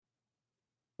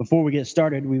Before we get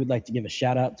started, we would like to give a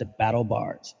shout out to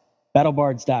BattleBards.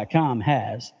 BattleBards.com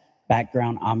has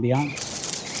background ambiance,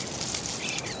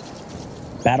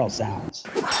 battle sounds,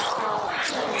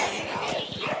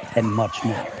 and much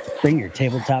more. Bring your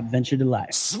tabletop venture to life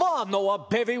with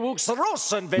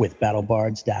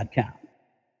BattleBards.com.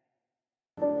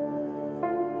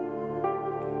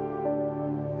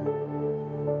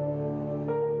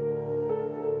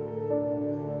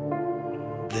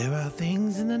 There are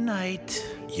things in the night.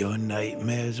 Your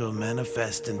nightmares will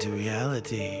manifest into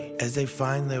reality as they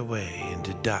find their way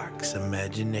into Doc's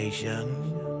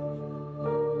imagination.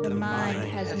 The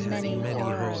mind has many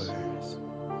horrors.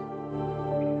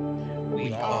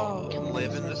 We all can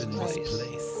live in this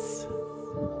place.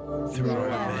 Through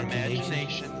our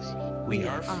imaginations, we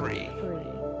are free,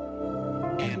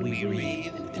 and we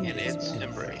breathe in its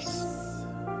embrace.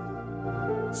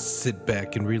 Sit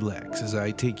back and relax as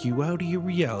I take you out of your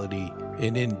reality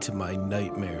and into my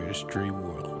nightmarish dream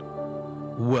world.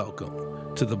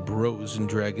 Welcome to the Bros and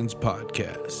Dragons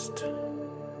podcast.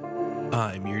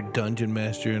 I'm your dungeon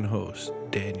master and host,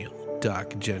 Daniel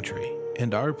Doc Gentry,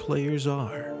 and our players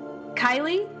are...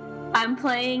 Kylie, I'm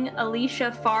playing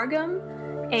Alicia Fargum,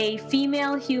 a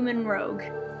female human rogue.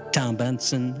 Tom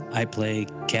Benson, I play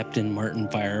Captain Martin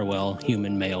Firewell,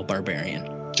 human male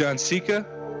barbarian. John Sika,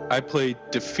 I play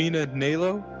Defina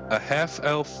Nalo, a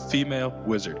half-elf female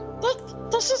wizard.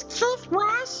 This is Keith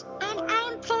Ross, and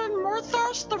I'm playing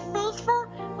Morthos the Faithful,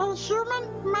 a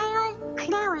human male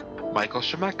cleric. Michael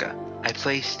Shemeka, I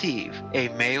play Steve, a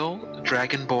male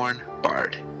dragonborn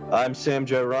bard. I'm Sam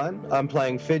Joe Ryan. I'm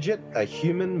playing Fidget, a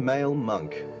human male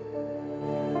monk.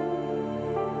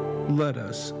 Let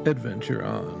us adventure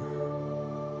on.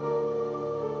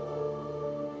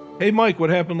 Hey, Mike, what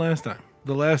happened last time?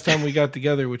 The last time we got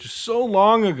together, which is so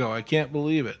long ago, I can't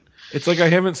believe it. It's like I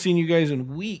haven't seen you guys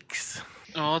in weeks.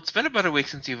 Oh, it's been about a week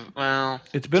since you've,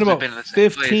 It's been about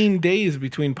 15 days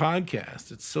between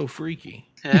podcasts. It's so freaky.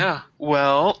 Yeah.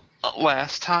 Well,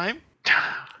 last time...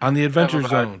 On the Adventure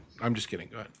Zone. I'm just kidding.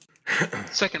 Go ahead.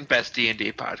 Second best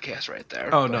D&D podcast right there.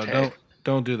 Oh, no, hey.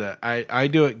 Don't do that. I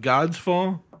do it God's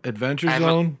Fall, Adventure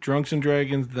Zone, Drunks and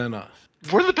Dragons, then us.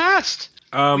 We're the best.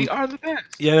 We are the best.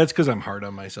 Yeah, that's because I'm hard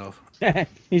on myself.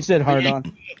 He said hard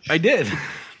on. I did.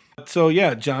 So,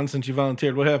 yeah, John, since you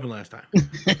volunteered, what happened last time?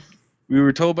 We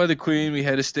were told by the Queen we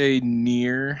had to stay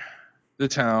near the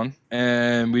town,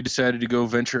 and we decided to go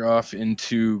venture off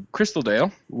into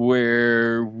Crystaldale,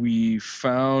 where we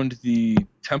found the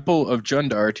Temple of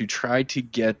Jundar to try to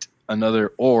get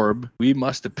another orb. We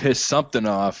must have pissed something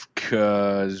off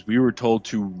because we were told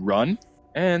to run,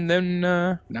 and then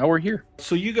now we're here.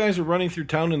 So you guys are running through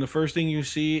town, and the first thing you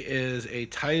see is a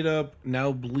tied up,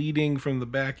 now bleeding from the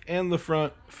back and the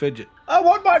front Fidget. I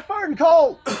want my fern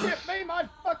coal! Give me my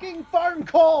fucking fern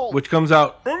coal! Which comes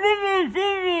out.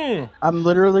 I'm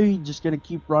literally just going to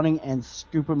keep running and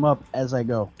scoop him up as I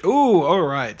go. Ooh, all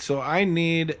right. So I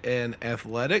need an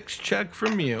athletics check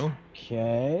from you.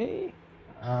 Okay.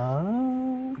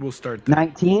 We'll start there.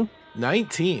 19.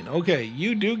 19. Okay,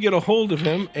 you do get a hold of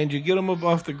him, and you get him up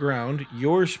off the ground.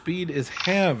 Your speed is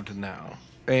halved now.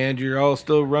 And you're all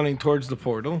still running towards the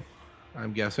portal,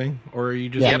 I'm guessing. Or are you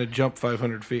just going to jump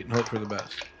 500 feet and hope for the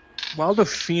best? While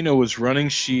Defina was running,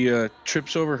 she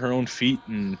trips over her own feet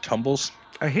and tumbles.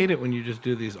 I hate it when you just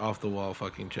do these off-the-wall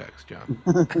fucking checks, John.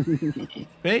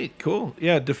 Hey, cool.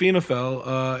 Yeah, Defina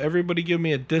fell. Everybody give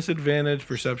me a disadvantage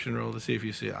perception roll to see if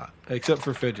you see it. Except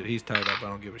for Fidget. He's tied up. I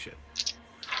don't give a shit.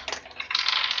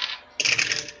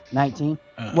 19.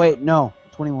 Wait, no.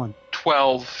 21.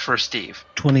 12 for Steve.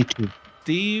 22.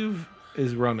 Steve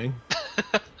is running.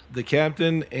 The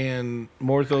captain and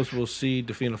Morthos will see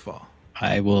Defina fall.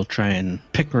 I will try and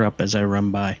pick her up as I run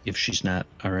by, if she's not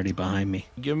already behind me.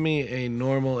 Give me a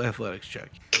normal athletics check.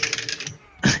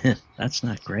 That's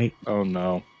not great. Oh,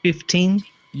 no. 15?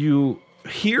 You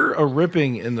hear a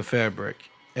ripping in the fabric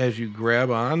as you grab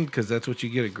on, because that's what you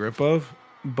get a grip of,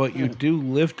 but you do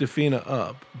lift Defina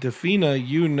up. Defina,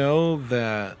 you know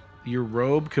that your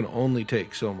robe can only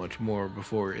take so much more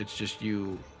before it's just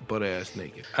you butt-ass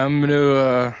naked. I'm going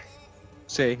to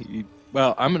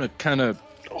I'm going to kind of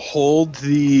hold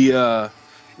the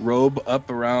robe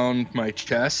up around my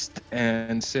chest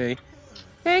and say,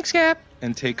 "Thanks, Cap,"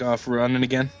 and take off running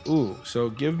again. Ooh, so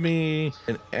give me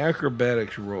an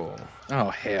acrobatics roll. Oh,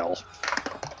 hell.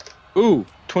 Ooh,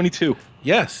 22.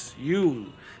 Yes,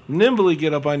 you nimbly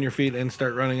get up on your feet and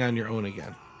start running on your own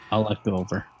again. I'll let go of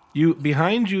her.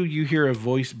 Behind you, you hear a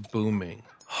voice booming.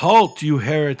 "Halt, you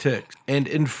heretics!" And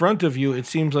in front of you, it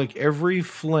seems like every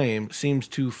flame seems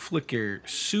to flicker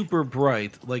super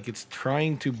bright, like it's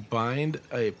trying to bind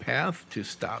a path to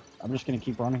stop. I'm just going to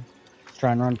keep running.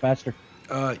 try and run faster.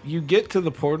 You get to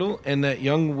the portal, and that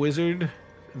young wizard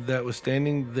that was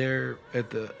standing there at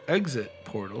the exit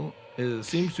portal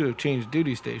seems to have changed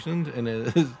duty stations,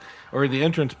 and or the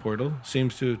entrance portal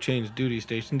seems to have changed duty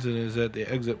stations and is at the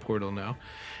exit portal now.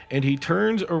 And he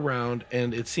turns around,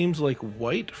 and it seems like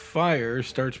white fire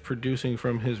starts producing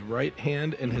from his right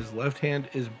hand, and his left hand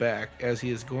is back as he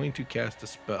is going to cast a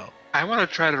spell. I want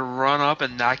to try to run up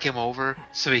and knock him over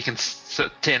so he can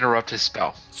to interrupt his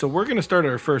spell. So we're going to start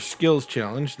our first skills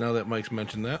challenge now that Mike's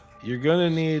mentioned that. You're going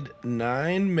to need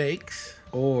 9 makes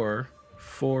or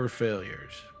 4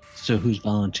 failures. So who's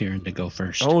volunteering to go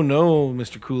first? Oh no,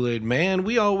 Mr. Kool-Aid Man,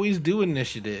 we always do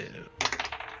initiative.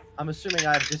 I'm assuming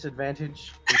I have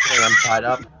disadvantage because I'm tied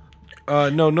up.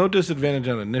 No disadvantage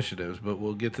on initiatives, but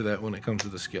we'll get to that when it comes to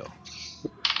the skill.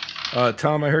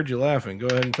 Tom, I heard you laughing. Go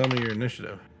ahead and tell me your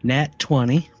initiative. Nat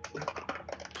 20.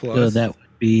 Plus. So that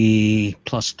would be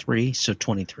plus 3, so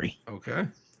 23. Okay.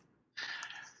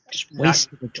 Just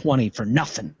wasted a 20 for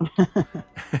nothing.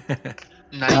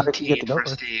 19 for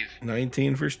Steve.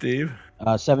 19 for Steve.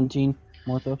 17,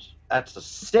 Morthos. That's a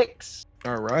 6.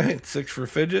 All right, 6 for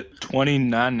Fidget. 20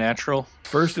 non-natural.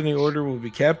 First in the order will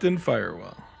be Captain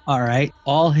Firewell. All right.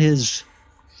 All his...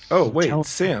 Oh, wait,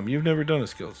 Sam, you've never done a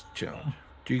skills challenge.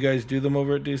 Do you guys do them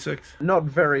over at D6? Not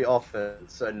very often,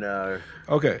 so no.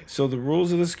 Okay, so the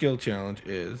rules of the skill challenge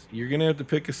is you're going to have to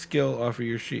pick a skill off of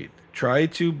your sheet. Try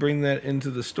to bring that into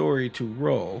the story to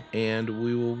roll, and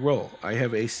we will roll. I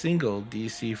have a single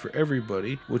DC for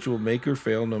everybody, which will make or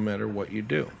fail no matter what you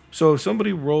do. So if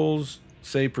somebody rolls,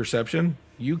 say, perception,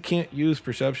 you can't use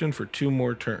perception for 2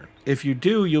 more turns. If you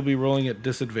do, you'll be rolling at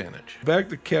disadvantage. Back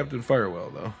to Captain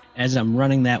Firewell, though. As I'm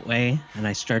running that way and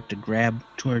I start to grab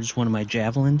towards one of my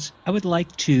javelins, I would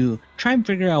like to try and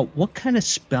figure out what kind of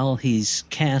spell he's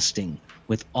casting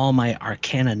with all my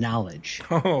arcana knowledge.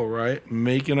 All right,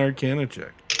 make an arcana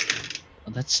check.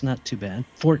 Well, that's not too bad.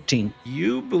 14.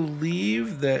 You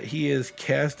believe that he is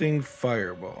casting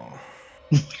Fireball.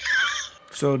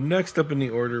 So next up in the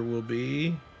order will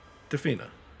be Tafina.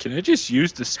 Can I just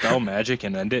use the spell magic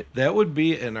and end it? That would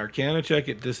be an arcana check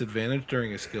at disadvantage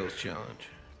during a skills challenge.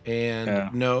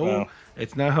 And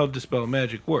it's not how Dispel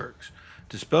Magic works.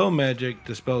 Dispel Magic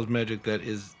dispels magic that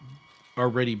is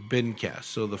already been cast.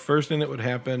 So the first thing that would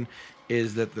happen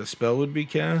is that the spell would be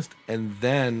cast, and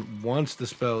then once the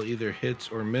spell either hits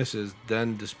or misses,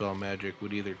 then Dispel Magic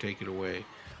would either take it away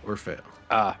or fail.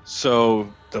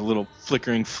 So the little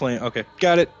flickering flame. Okay,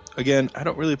 got it. Again, I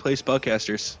don't really play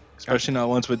spellcasters, especially not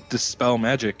ones with Dispel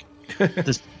Magic.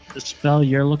 The spell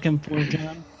you're looking for,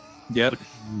 John? Yep.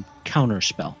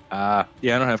 Counterspell.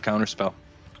 Yeah, I don't have counterspell.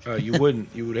 You wouldn't.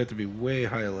 You would have to be way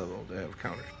high level to have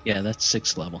counter. Yeah, that's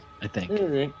 6th level, I think.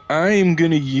 I'm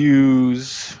going to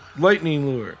use... Lightning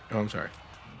Lure. Oh, I'm sorry.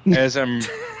 As I'm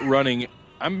running,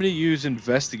 I'm going to use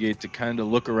Investigate to kind of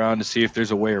look around to see if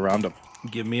there's a way around them.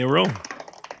 Give me a roll.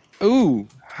 Ooh,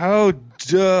 how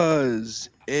does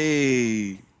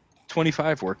a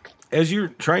 25 work? As you're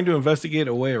trying to investigate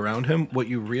a way around him, what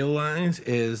you realize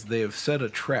is they have set a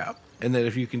trap, and that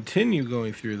if you continue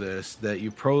going through this, that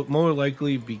you more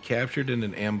likely be captured in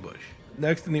an ambush.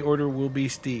 Next in the order will be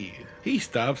Steve. He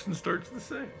stops and starts to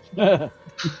sing.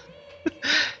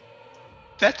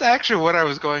 That's actually what I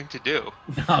was going to do.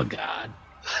 Oh, God.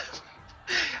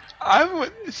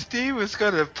 Steve was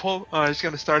going to he's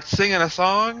going to start singing a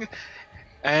song,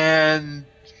 and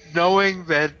knowing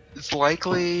that it's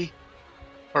likely...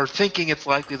 or thinking it's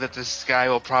likely that this guy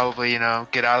will probably,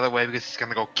 get out of the way because he's going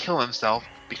to go kill himself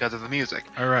because of the music.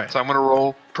 All right. So I'm going to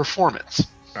roll performance.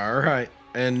 All right.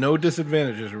 And no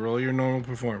disadvantages. Roll your normal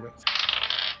performance.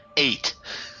 8.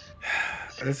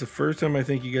 That's the first time I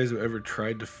think you guys have ever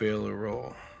tried to fail a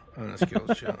roll on a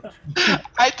skills challenge.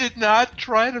 I did not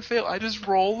try to fail. I just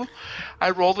rolled.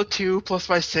 I rolled a 2 plus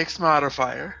my 6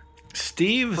 modifier.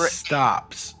 Steve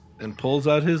stops and pulls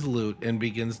out his lute and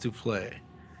begins to play.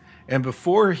 And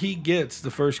before he gets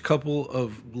the first couple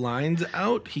of lines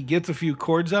out, he gets a few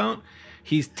chords out,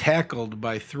 he's tackled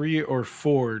by 3 or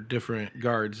 4 different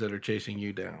guards that are chasing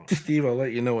you down. Steve, I'll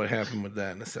let you know what happened with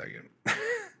that in a second.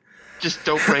 Just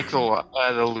don't break the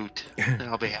lute, and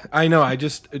I'll be happy. I know,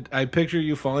 I picture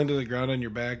you falling to the ground on your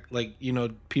back, like,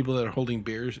 people that are holding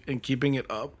beers and keeping it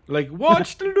up. Like,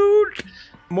 watch the lute!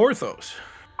 Morthos.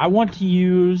 I want to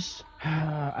use,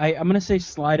 I'm going to say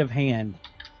sleight of hand,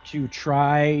 to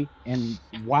try and,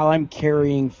 while I'm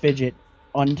carrying Fidget,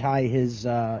 untie his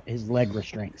leg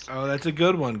restraints. Oh, that's a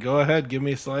good one. Go ahead, give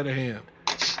me a sleight of hand.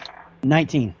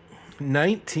 19.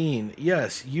 19.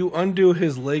 Yes, you undo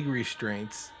his leg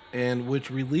restraints, and which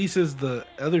releases the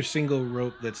other single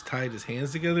rope that's tied his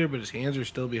hands together, but his hands are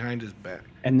still behind his back.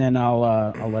 And then I'll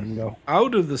let him go.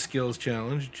 Out of the skills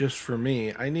challenge, just for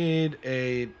me, I need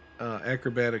a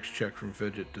acrobatics check from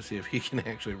Fidget to see if he can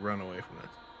actually run away from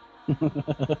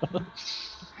this.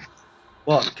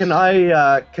 Well, can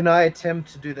I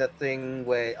attempt to do that thing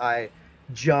where I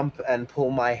jump and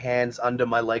pull my hands under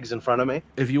my legs in front of me?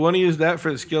 If you want to use that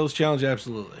for the skills challenge,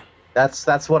 absolutely.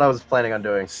 That's what I was planning on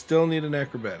doing. Still need an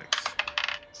acrobatics.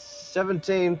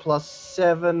 17 plus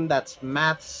 7, that's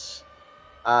maths.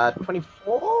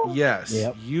 24? Yes.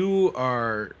 Yep. You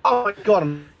are... Oh my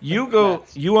god.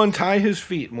 You untie his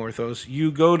feet, Morthos.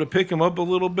 You go to pick him up a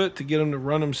little bit to get him to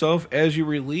run himself. As you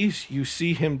release, you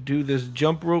see him do this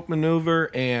jump rope maneuver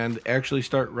and actually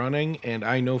start running, and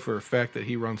I know for a fact that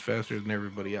he runs faster than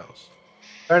everybody else.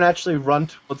 I don't actually run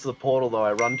towards the portal, though.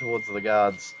 I run towards the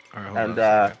guards. All right, hold And on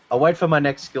a second. I'll wait for my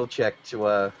next skill check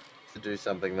to do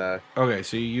something, though. Okay,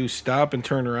 so you stop and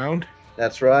turn around?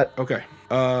 That's right. Okay.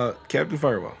 Captain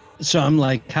Firewall. So I'm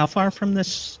like, how far from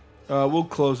this? We'll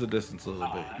close the distance a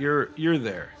little bit. You're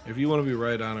there. If you want to be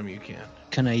right on him, you can.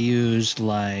 Can I use,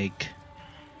 like,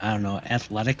 I don't know,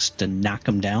 athletics to knock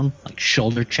him down? Like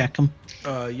shoulder check him?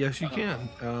 Yes, you can.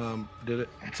 Did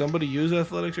somebody use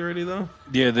athletics already, though?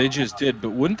 Yeah, they just did.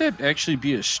 But wouldn't that actually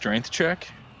be a strength check?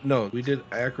 No, we did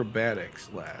acrobatics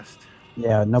last.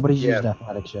 Yeah, nobody's Yeah. used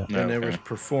athletics yet. No, And there okay. was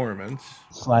performance,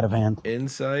 Sleight of hand.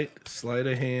 insight, sleight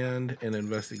of hand, and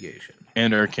investigation.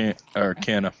 And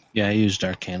Arcana. Yeah, I used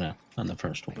Arcana on the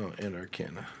first one. Oh, and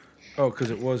arcana. Oh, because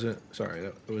it wasn't... Sorry,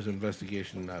 it was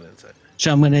investigation, not insight.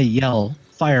 So I'm going to yell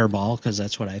fireball, because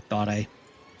that's what I thought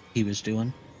he was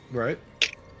doing. Right?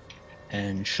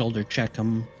 And shoulder check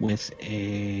him with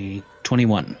a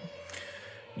 21.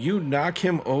 You knock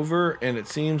him over, and it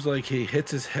seems like he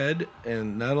hits his head,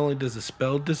 and not only does the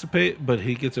spell dissipate, but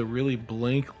he gets a really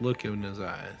blank look in his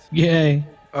eyes. Yay.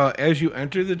 As you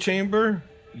enter the chamber,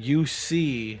 you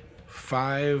see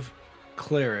 5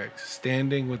 clerics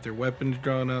standing with their weapons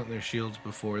drawn out and their shields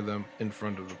before them in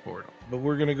front of the portal. But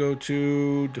we're going to go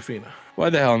to Defina. Why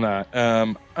the hell not?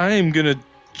 I am going to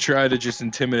try to just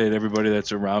intimidate everybody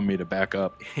that's around me to back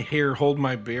up. Here, hold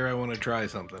my beer. I want to try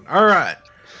something. All right.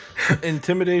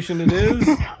 Intimidation it is.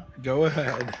 Go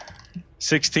ahead.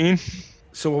 16.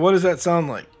 So what does that sound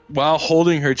like? While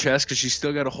holding her chest, because she's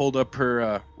still got to hold up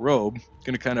her robe,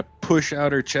 going to kind of push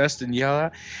out her chest and yell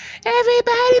out,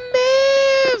 "Everybody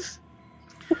move!"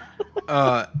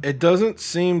 It doesn't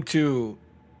seem to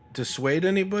dissuade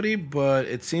anybody, but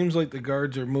it seems like the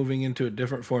guards are moving into a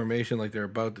different formation, like they're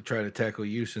about to try to tackle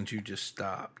you since you just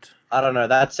stopped. I don't know.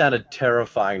 That sounded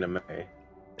terrifying to me.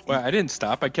 Well, I didn't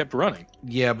stop. I kept running.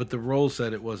 Yeah, but the roll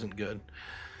said it wasn't good.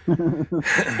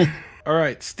 All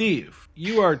right, Steve,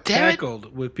 you are Damn it.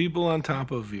 tackled with people on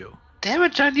top of you. Damn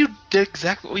it, John! You did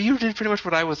you did pretty much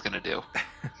what I was gonna do.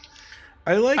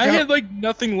 I like I how had like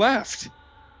nothing left.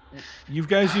 you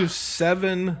guys use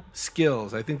 7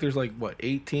 skills. I think there's like, what,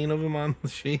 18 of them on the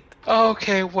sheet?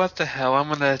 Okay, what the hell? I'm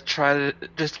gonna try to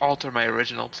just alter my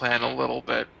original plan a little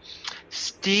bit.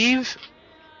 Steve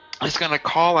is gonna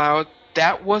call out,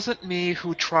 "That wasn't me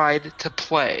who tried to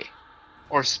play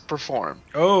or perform.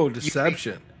 Oh,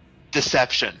 deception.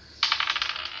 Deception.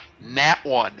 Nat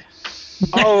 1.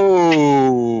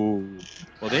 Oh.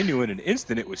 Well, they knew in an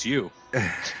instant it was you.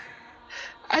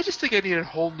 I just think I need a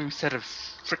whole new set of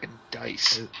freaking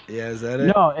dice. Yeah, is that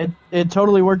it? No, it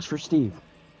totally works for Steve.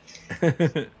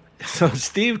 So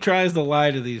Steve tries to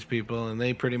lie to these people, and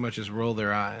they pretty much just roll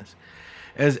their eyes.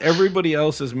 As everybody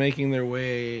else is making their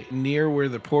way near where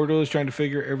the portal is trying to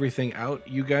figure everything out,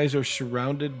 you guys are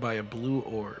surrounded by a blue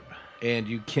orb, and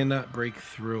you cannot break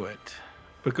through it.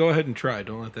 But go ahead and try.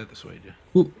 Don't let that dissuade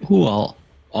you. Who all?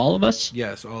 All of us?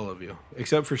 Yes, all of you.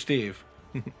 Except for Steve.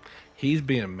 He's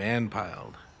being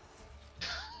man-piled.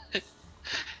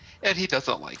 And he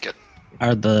doesn't like it.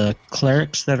 Are the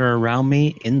clerics that are around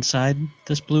me inside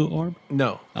this blue orb?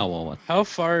 No. Oh, well, what? How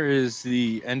far is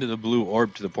the end of the blue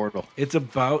orb to the portal? It's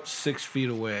about 6 feet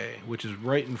away, which is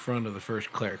right in front of the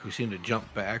first cleric, who seemed to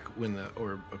jump back when the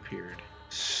orb appeared.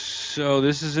 So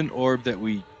this is an orb that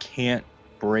we can't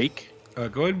break? Go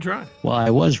ahead and try. Well, I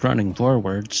was running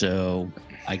forward, so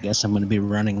I guess I'm going to be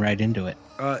running right into it.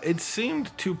 It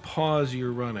seemed to pause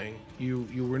your running.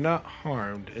 You were not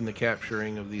harmed in the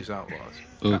capturing of these outlaws.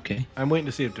 Okay. I'm waiting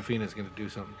to see if Defina's going to do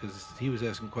something, because he was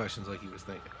asking questions like he was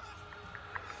thinking.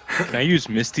 Can I use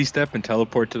Misty Step and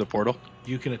teleport to the portal?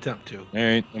 You can attempt to. All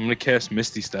right, I'm going to cast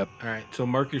Misty Step. All right, so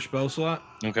mark your spell slot,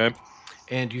 Okay.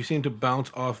 and you seem to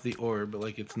bounce off the orb, but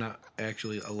like it's not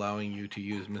actually allowing you to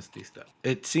use Misty Step.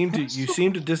 You seem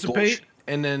to dissipate,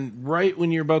 and then right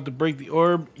when you're about to break the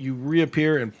orb, you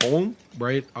reappear and boom,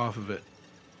 right off of it.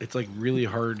 It's like really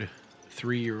hard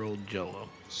 3-year-old Jello.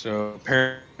 So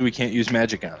apparently we can't use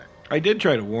magic on it. I did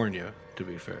try to warn you, to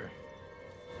be fair.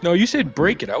 No, you said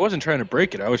break it. I wasn't trying to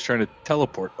break it. I was trying to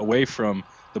teleport away from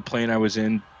the plane I was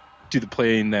in to the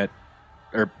plane that,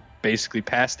 or basically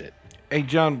past it. Hey,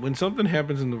 John, when something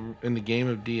happens in the game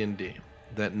of D&D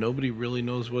that nobody really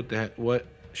knows what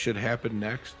should happen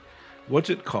next, what's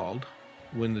it called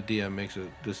when the DM makes a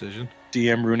decision?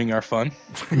 DM ruining our fun.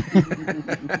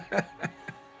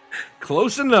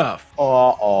 Close enough.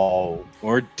 Uh-oh.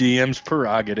 Or DM's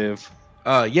prerogative.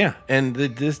 Yeah, and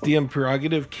this DM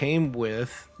prerogative came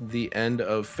with the end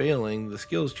of failing the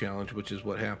skills challenge, which is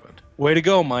what happened. Way to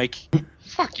go, Mike.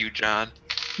 Fuck you, John.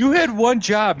 You had one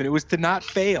job, and it was to not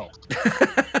fail.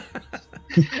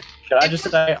 Should I just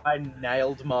say I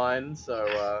nailed mine,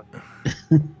 so,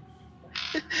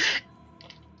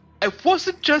 It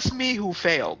wasn't just me who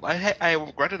failed. I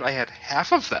regretted I had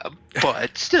half of them,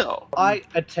 but still. I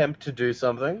attempt to do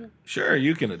something. Sure,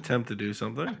 you can attempt to do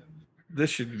something. This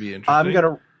should be interesting.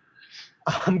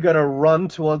 I'm gonna run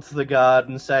towards the guard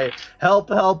and say, "Help!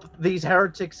 Help! These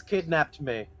heretics kidnapped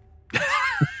me."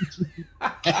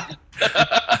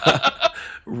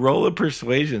 Roll a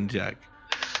persuasion check.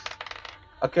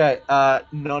 Okay,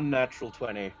 non-natural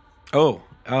 20. Oh,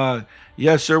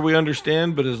 yes, sir, we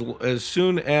understand, but as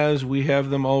soon as we have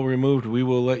them all removed, we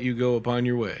will let you go upon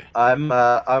your way. I'm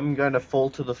going to fall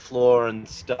to the floor and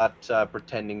start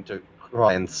pretending to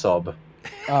cry and sob.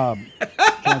 Can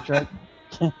I try?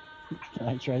 Can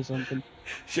I try something?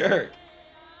 Sure.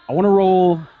 I want to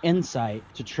roll insight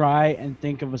to try and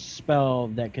think of a spell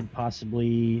that could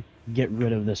possibly get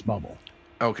rid of this bubble.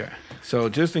 Okay, so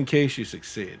just in case you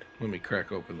succeed, let me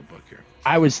crack open the book here.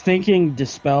 I was thinking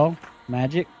dispel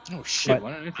magic. Oh shit! But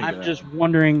Why didn't I think I'm of that? just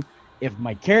wondering if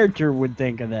my character would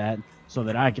think of that, so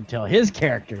that I could tell his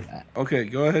character that. Okay,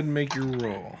 go ahead and make your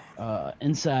roll.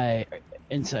 Insight.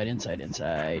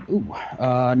 Ooh,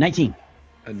 19.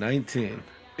 A 19.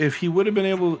 If Defina,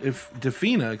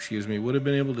 would have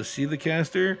been able to see the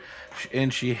caster,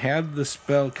 and she had the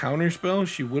spell counterspell,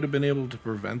 she would have been able to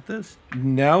prevent this.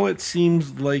 Now it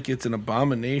seems like it's an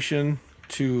abomination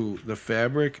to the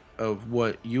fabric of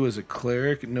what you as a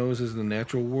cleric knows as the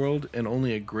natural world, and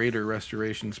only a greater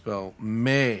restoration spell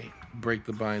may break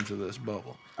the binds of this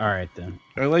bubble. All right, then.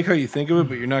 I like how you think of it,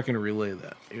 but you're not going to relay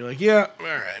that. You're like, yeah, all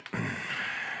right.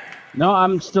 No,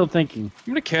 I'm still thinking.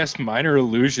 I'm gonna cast minor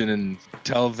illusion and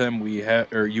tell them you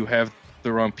have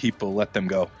the wrong people. Let them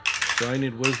go. So I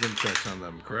need wisdom checks on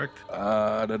them, correct?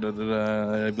 I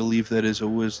believe that is a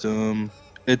wisdom.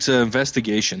 It's an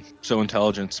investigation, so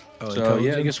intelligence. Oh, so intelligence?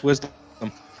 yeah, I guess wisdom.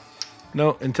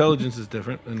 No, intelligence is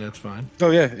different, and that's fine.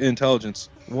 Oh yeah, intelligence.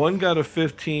 One got a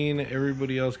 15,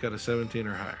 everybody else got a 17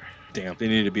 or higher. Damn, they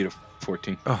need to beat a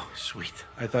 14. Oh, sweet.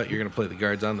 I thought you were going to play the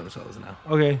guards on themselves now.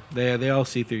 Okay, they all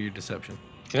see through your deception.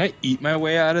 Can I eat my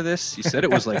way out of this? You said it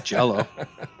was like Jello.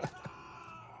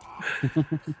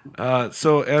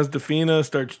 So as Defina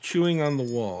starts chewing on the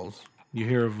walls, you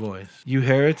hear a voice. You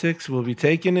heretics will be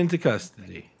taken into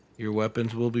custody. Your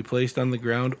weapons will be placed on the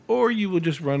ground, or you will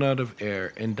just run out of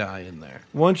air and die in there.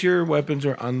 Once your weapons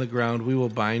are on the ground, we will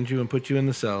bind you and put you in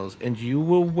the cells, and you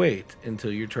will wait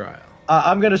until your trial.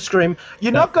 I'm gonna scream.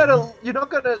 You're not gonna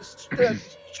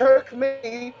choke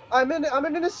me. I'm an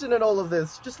innocent in all of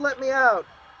this. Just let me out.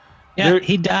 Yeah,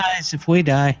 he dies if we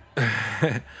die.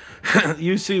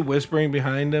 You see whispering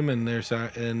behind them, and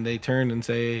they turn and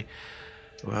say,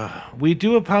 well, we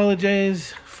do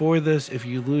apologize for this if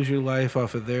you lose your life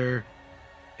off of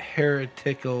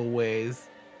heretical ways.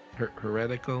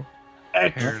 Heretical?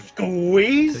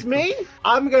 Squeeze me?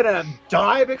 I'm gonna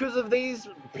die because of these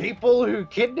people who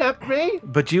kidnapped me?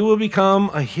 But you will become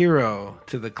a hero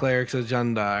to the clerics of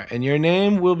Jandar, and your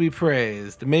name will be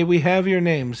praised. May we have your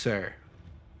name, sir?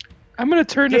 I'm gonna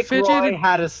turn Dick to Fidget. Roy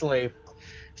Hattersley.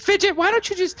 Fidget, why don't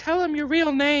you just tell him your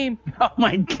real name? Oh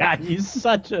my god, you're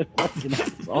such a fucking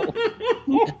asshole.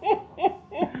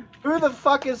 Who the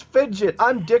fuck is Fidget?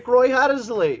 I'm Dick Roy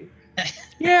Hattersley.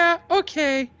 Yeah,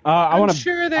 okay. I'm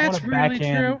sure that's really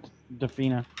true.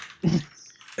 Defina.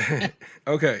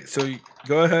 Okay, so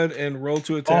go ahead and roll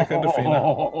to attack on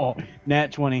Defina.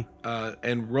 Nat 20.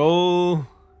 And roll...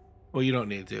 Well, you don't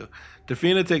need to.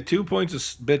 Defina, take 2 points of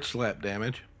bitch slap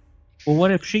damage. Well,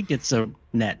 what if she gets a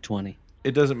nat 20?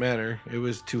 It doesn't matter. It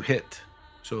was to hit.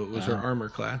 So it was her armor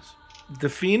class.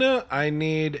 Defina, I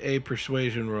need a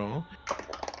persuasion roll.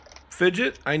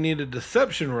 Fidget, I need a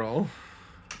deception roll.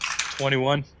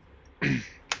 21.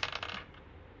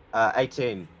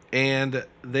 18. And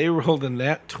they rolled a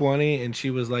nat 20, and she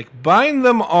was like, bind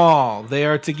them all. They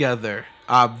are together.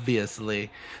 obviously.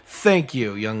 Thank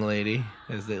you, young lady,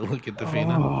 as they look at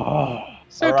Defina. Oh.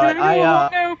 So All can right, I go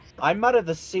home now? I mutter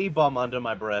the C-bomb under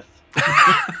my breath.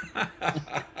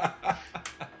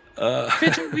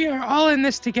 Fidget, we are all in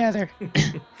this together.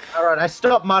 All right, I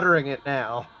stop muttering it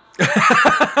now.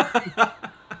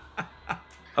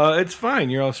 It's fine.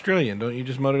 You're Australian. Don't you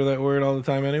just mutter that word all the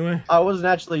time anyway? I wasn't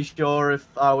actually sure if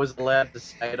I was allowed to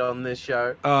say it on this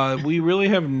show. We really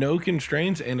have no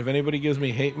constraints, and if anybody gives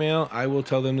me hate mail, I will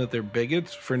tell them that they're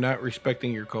bigots for not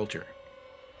respecting your culture.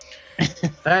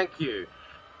 Thank you.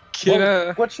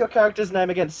 What's your character's name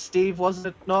again? Steve, wasn't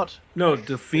it not? No,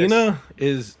 Defina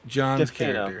is John's Defina.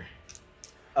 character.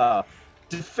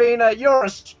 Defina, you're a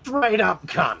straight up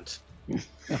cunt.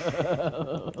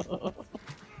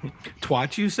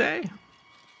 Twat, you say?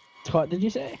 What did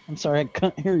you say? I'm sorry, I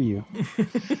can't hear you.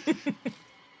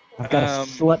 I've got a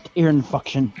slut ear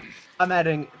infection. I'm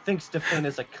adding thinks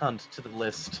Defina's a cunt to the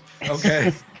list.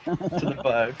 Okay. To the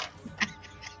bow.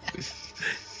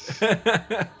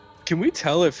 Can we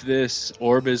tell if this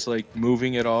orb is like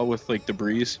moving at all with like the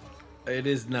breeze? It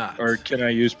is not. Or can I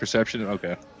use perception?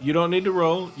 Okay. You don't need to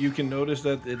roll. You can notice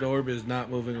that the orb is not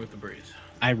moving with the breeze.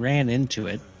 I ran into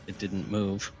it. It didn't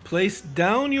move. Place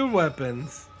down your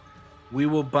weapons. We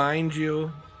will bind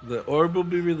you. The orb will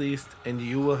be released, and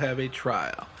you will have a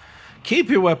trial. Keep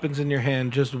your weapons in your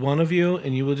hand, just one of you,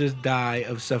 and you will just die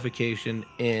of suffocation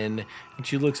in. And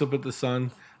she looks up at the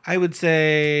sun. I would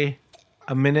say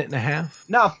a minute and a half.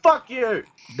 Nah, fuck you!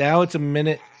 Now it's a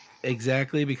minute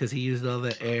exactly because he used all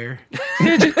the air.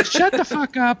 Fidget, shut the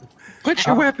fuck up. Put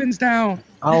your weapons down.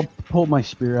 I'll pull my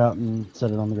spear out and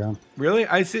set it on the ground. Really?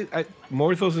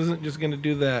 Morthos isn't just going to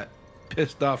do that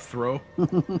pissed off throw.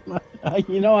 I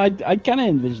kind of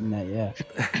envision that, yeah.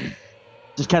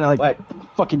 Just kind of like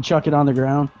fucking chuck it on the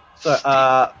ground. So,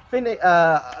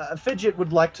 Fidget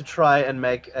would like to try and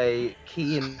make a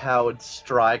key-empowered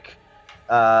strike,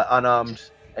 unarmed,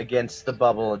 against the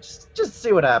bubble. Just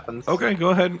see what happens. Okay, go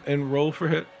ahead and roll for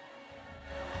hit.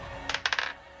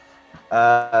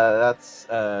 That's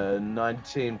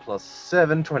 19 plus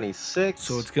 7, 26.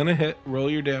 So it's gonna hit. Roll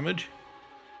your damage.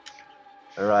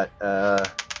 All right.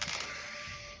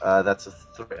 That's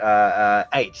a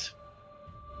 8.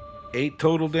 8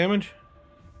 total damage.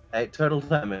 8 total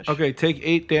damage. Okay, take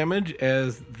 8 damage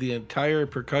as the entire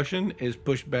percussion is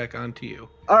pushed back onto you.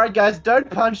 All right, guys, don't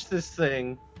punch this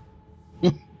thing.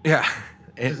 Yeah.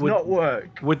 It does not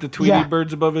work. With the Tweety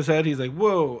birds above his head, he's like,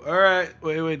 "Whoa! All right,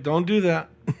 wait, don't do that."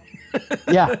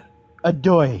 Yeah,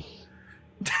 adoy.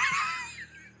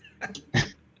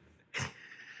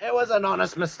 It was an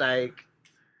honest mistake.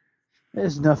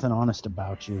 There's nothing honest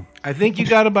about you. I think you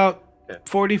got about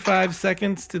 45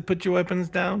 seconds to put your weapons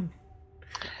down.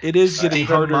 It is getting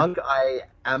harder. Monk, I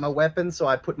am a weapon, so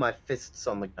I put my fists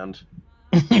on the ground.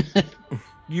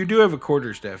 You do have a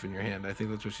quarterstaff in your hand. I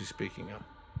think that's what she's speaking of.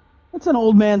 That's an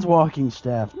old man's walking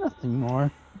staff. Nothing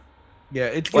more. Yeah,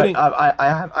 it's getting. Wait,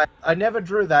 I never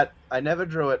drew that. I never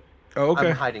drew it. Oh, okay.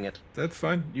 I'm hiding it. That's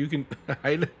fine. You can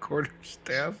hide a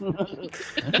quarterstaff.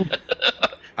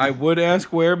 I would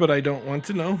ask where, but I don't want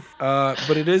to know.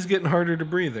 But it is getting harder to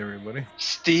breathe, everybody.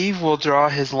 Steve will draw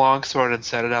his longsword and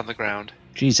set it on the ground.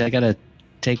 Jeez, I gotta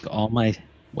take all my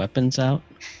weapons out.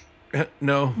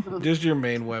 No, just your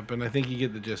main weapon. I think you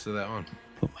get the gist of that one.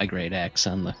 Put my great axe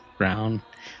on the ground.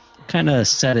 Kind of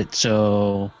set it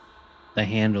so the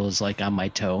handle is like on my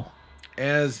toe.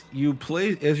 As you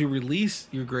release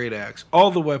your great axe,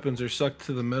 all the weapons are sucked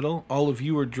to the middle. All of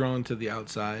you are drawn to the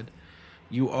outside.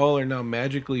 You all are now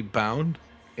magically bound,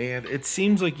 and it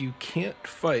seems like you can't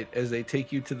fight as they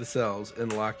take you to the cells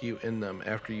and lock you in them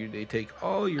after they take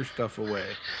all your stuff away.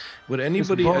 Would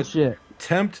anybody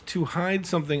attempt to hide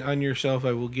something on yourself?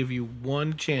 I will give you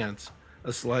one chance,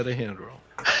 a sleight of hand roll.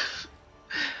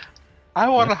 I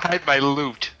want to hide my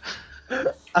loot.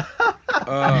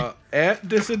 At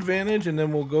disadvantage, and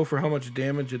then we'll go for how much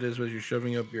damage it is as you're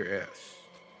shoving up your ass.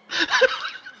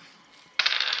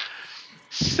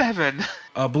 7.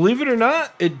 Believe it or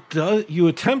not, it does. You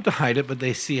attempt to hide it, but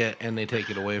they see it and they take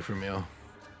it away from you.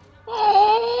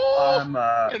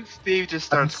 Oh! And Steve just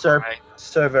starts crying.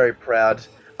 So very proud.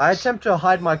 I attempt to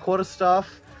hide my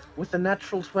quarterstaff with a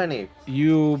natural 20.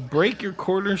 You break your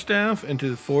quarterstaff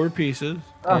into 4 pieces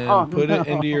and put it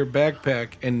into your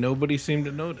backpack, and nobody seemed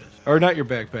to notice. Or not your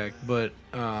backpack, but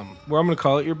I'm going to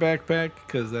call it your backpack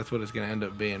because that's what it's going to end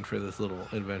up being for this little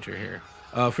adventure here.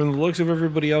 From the looks of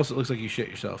everybody else, it looks like you shit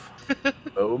yourself.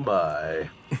 Oh my.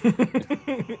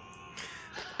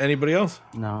 Anybody else?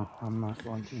 No, I'm not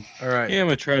going to. All right. Yeah, I'm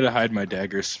going to try to hide my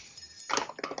daggers.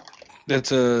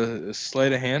 That's a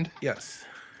sleight of hand? Yes.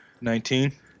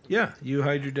 19. Yeah, you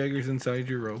hide your daggers inside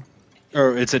your robe.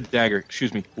 Or it's a dagger.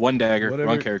 Excuse me. One dagger. Whatever,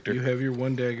 Wrong character. You have your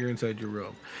one dagger inside your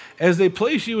robe. As they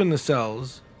place you in the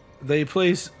cells, they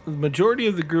place the majority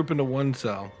of the group into one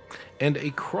cell, and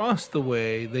across the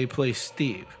way they place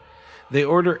Steve. They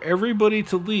order everybody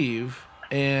to leave,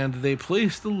 and they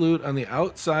place the loot on the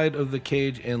outside of the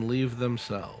cage and leave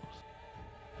themselves.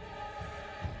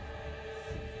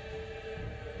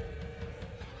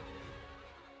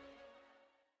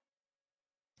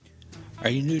 Are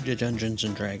you new to Dungeons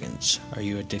 & Dragons? Are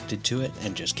you addicted to it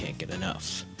and just can't get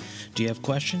enough? Do you have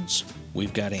questions?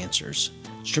 We've got answers.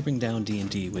 Stripping Down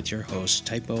D&D with your hosts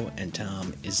Typo and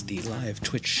Tom is the live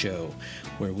Twitch show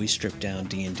where we strip down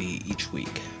D&D each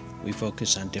week. We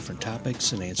focus on different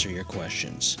topics and answer your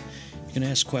questions. You can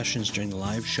ask questions during the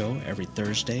live show every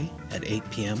Thursday at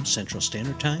 8 p.m. Central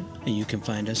Standard Time, and you can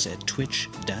find us at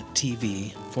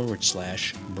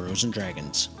twitch.tv/Bros and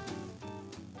Dragons.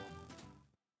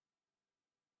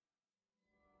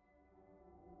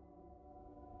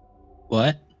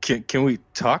 What? Can we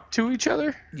talk to each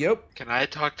other? Yep. Can I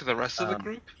talk to the rest of the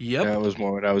group? Yep. That was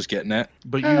more what I was getting at.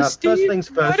 But First things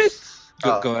first.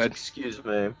 Go ahead. Excuse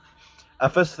me.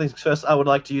 First things first, I would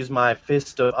like to use my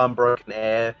Fist of Unbroken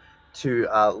Air to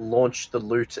launch the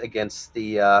loot against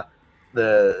the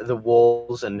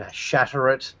walls and shatter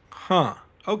it. Huh.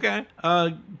 Okay.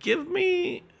 Give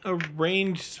me a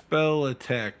ranged spell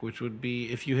attack, which would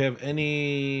be if you have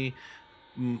any.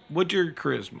 What's your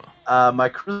charisma? My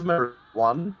charisma is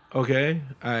 1. Okay.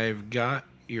 I've got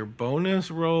your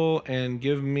bonus roll, and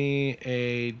give me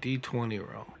a d20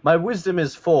 roll. My wisdom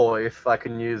is 4, if I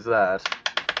can use that.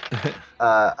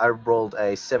 I rolled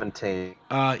a 17.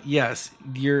 Yes,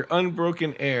 your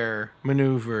Unbroken Air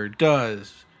maneuver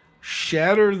does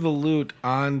shatter the loot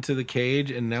onto the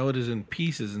cage, and now it is in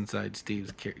pieces inside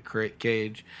Steve's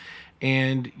cage.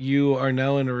 And you are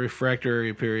now in a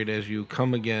refractory period as you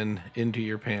come again into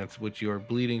your pants, which you are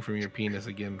bleeding from your penis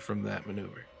again from that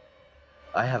maneuver.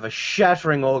 I have a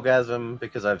shattering orgasm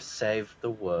because I've saved the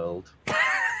world.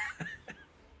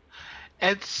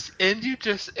 And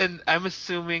I'm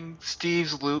assuming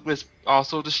Steve's loot was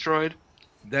also destroyed.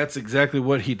 That's exactly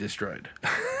what he destroyed.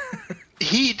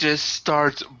 He just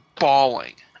starts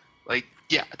bawling,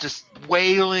 just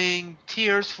wailing,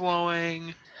 tears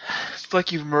flowing. It's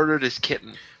like you've murdered his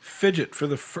kitten. Fidget, for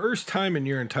the first time in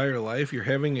your entire life, you're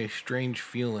having a strange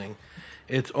feeling.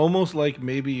 It's almost like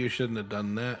maybe you shouldn't have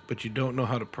done that, but you don't know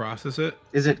how to process it.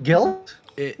 Is it guilt?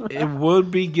 It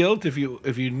would be guilt if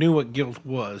you knew what guilt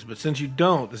was, but since you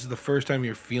don't, this is the first time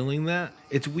you're feeling that.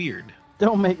 It's weird.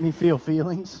 Don't make me feel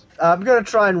feelings. I'm gonna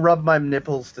try and rub my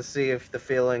nipples to see if the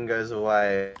feeling goes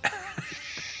away.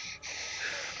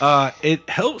 It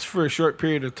helps for a short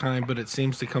period of time, but it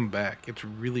seems to come back. It's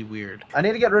really weird. I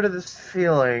need to get rid of this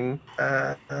feeling.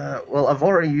 Well, I've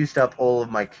already used up all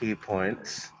of my key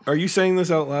points. Are you saying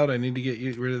this out loud? I need to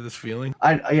get rid of this feeling?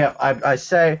 I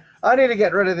say, I need to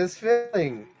get rid of this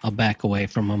feeling. I'll back away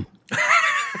from him.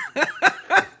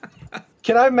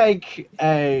 Can I make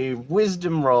a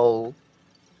wisdom roll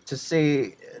to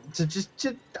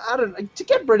get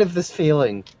rid of this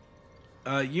feeling?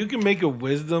 You can make a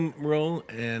wisdom roll,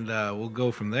 and we'll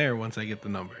go from there once I get the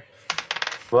number.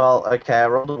 Well, okay, I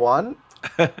rolled a 1.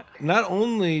 Not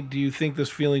only do you think this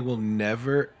feeling will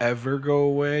never, ever go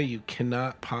away, you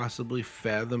cannot possibly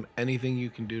fathom anything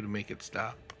you can do to make it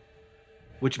stop.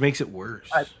 Which makes it worse.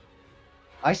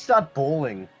 I start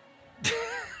bawling.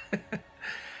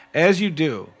 As you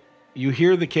do, you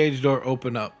hear the cage door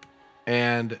open up,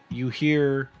 and you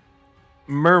hear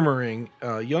murmuring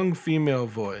a young female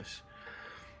voice.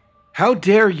 How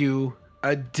dare you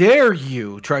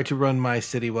try to run my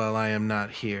city while I am not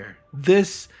here?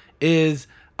 This is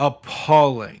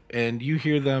appalling. And you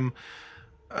hear them,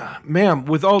 ma'am,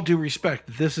 with all due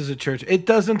respect, this is a church. It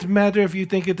doesn't matter if you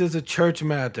think it is a church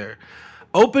matter.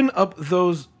 Open up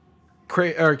those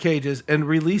cages and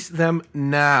release them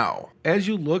now. As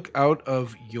you look out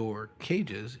of your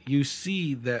cages, you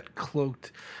see that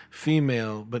cloaked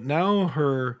female, but now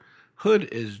her hood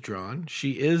is drawn.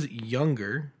 She is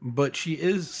younger, but she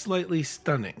is slightly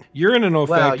stunning. You're in an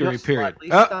olfactory period.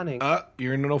 Stunning.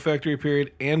 You're in an olfactory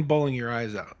period and bawling your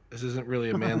eyes out. This isn't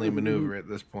really a manly maneuver at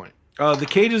this point. The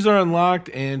cages are unlocked,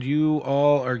 and you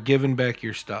all are given back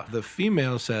your stuff. The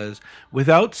female says,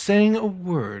 without saying a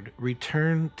word,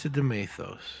 return to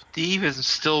Demathos. Steve is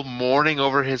still mourning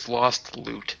over his lost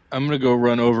loot. I'm going to go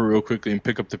run over real quickly and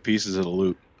pick up the pieces of the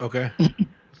loot. Okay.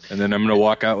 And then I'm going to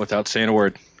walk out without saying a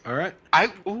word. All right.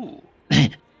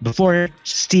 Before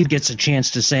Steve gets a chance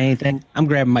to say anything, I'm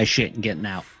grabbing my shit and getting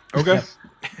out. Okay.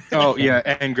 Oh,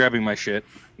 yeah, and grabbing my shit.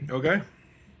 Okay.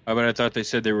 But I thought they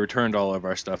said they returned all of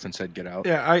our stuff and said get out.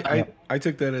 Yeah, I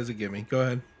took that as a gimme. Go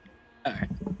ahead.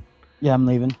 Yeah, I'm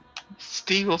leaving.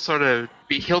 Steve will sort of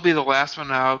he'll be the last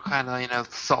one out, kind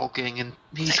of, sulking, and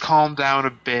he's calmed down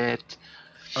a bit.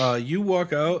 You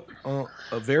walk out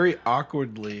very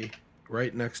awkwardly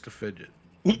right next to Fidget.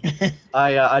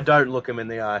 I don't look him in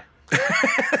the eye.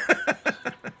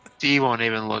 Steve won't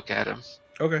even look at him.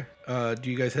 Okay. Do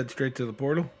you guys head straight to the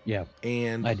portal? Yeah,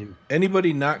 And I do.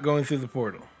 anybody not going through the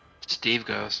portal? Steve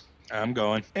goes. I'm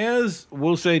going. As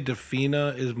we'll say,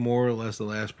 Defina is more or less the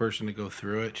last person to go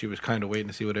through it. She was kind of waiting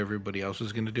to see what everybody else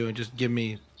was going to do, and just give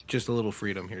me just a little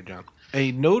freedom here, John.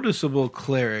 A noticeable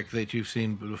cleric that you've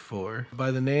seen before,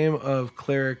 by the name of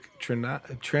Cleric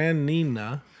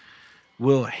Tranina,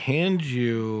 will hand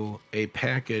you a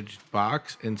packaged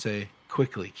box and say,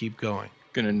 "Quickly, keep going."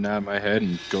 Gonna nod my head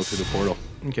and go through the portal.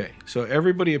 Okay, so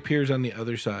everybody appears on the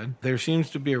other side. There seems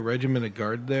to be a regimented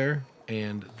guard there,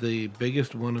 and the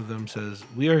biggest one of them says,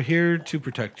 "We are here to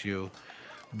protect you,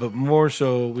 but more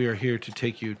so, we are here to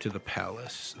take you to the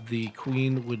palace. The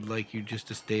queen would like you just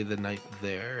to stay the night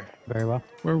there." Very well.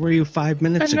 Where were you 5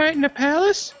 minutes A ago? night in the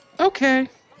palace? Okay.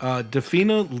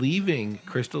 Defina leaving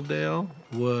Crystaldale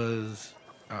was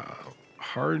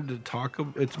hard to talk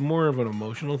about. It's more of an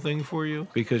emotional thing for you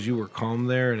because you were calm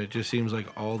there, and it just seems like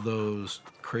all those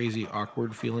crazy,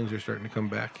 awkward feelings are starting to come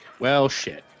back. Well,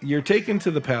 shit. You're taken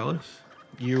to the palace.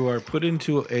 You are put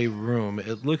into a room.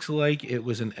 It looks like it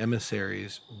was an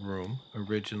emissary's room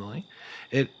originally.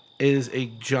 It is a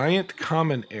giant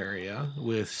common area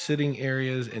with sitting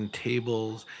areas and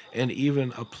tables and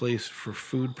even a place for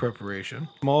food preparation.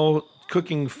 Small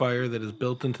cooking fire that is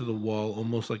built into the wall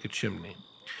almost like a chimney.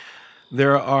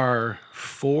 There are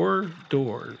 4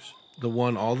 doors. The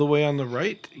one all the way on the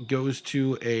right goes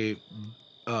to a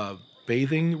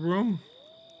bathing room.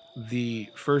 The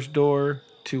first door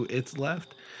to its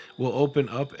left will open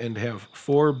up and have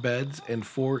 4 beds and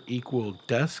 4 equal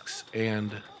desks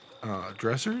and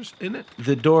dressers in it.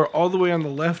 The door all the way on the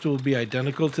left will be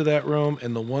identical to that room,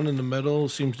 and the one in the middle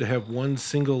seems to have one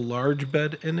single large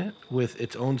bed in it with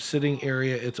its own sitting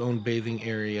area, its own bathing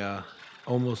area,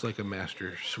 almost like a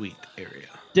master suite area.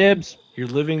 Dibs. You're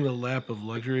living the lap of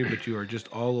luxury, but you are just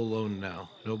all alone now.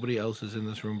 Nobody else is in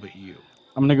this room but you.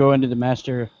 I'm gonna go into the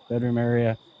master bedroom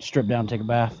area, strip down, take a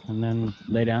bath, and then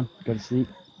lay down, go to sleep.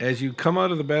 As you come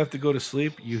out of the bath to go to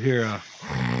sleep, you hear a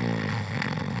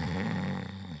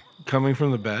coming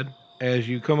from the bed. As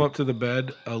you come up to the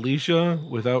bed, Alicia,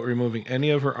 without removing any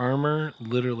of her armor,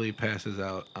 literally passes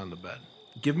out on the bed.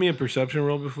 Give me a perception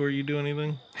roll before you do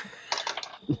anything.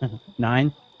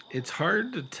 9. It's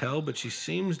hard to tell, but she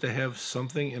seems to have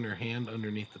something in her hand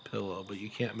underneath the pillow, but you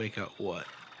can't make out what.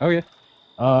 Okay.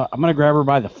 I'm gonna grab her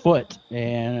by the foot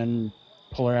and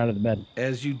pull her out of the bed.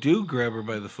 As you do grab her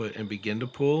by the foot and begin to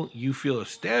pull, you feel a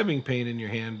stabbing pain in your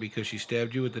hand because she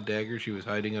stabbed you with the dagger she was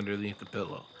hiding underneath the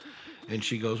pillow. And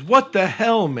she goes, "What the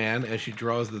hell, man?" as she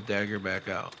draws the dagger back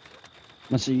out.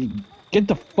 Let's see. Get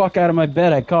the fuck out of my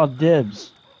bed. I called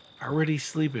dibs. Already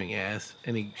sleeping, ass.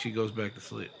 And she goes back to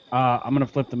sleep. I'm gonna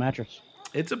flip the mattress.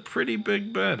 It's a pretty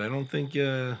big bed. I don't think,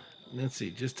 let's see,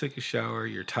 just take a shower.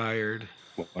 You're tired.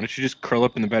 Why don't you just curl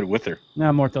up in the bed with her?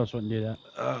 No, Morthos wouldn't do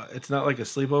that. It's not like a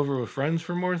sleepover with friends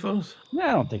for Morthos? No,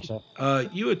 I don't think so.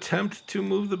 You attempt to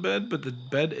move the bed, but the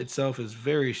bed itself is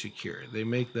very secure. They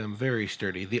make them very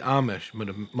sturdy. The Amish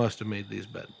must have made these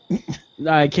beds.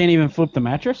 I can't even flip the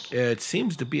mattress? It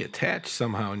seems to be attached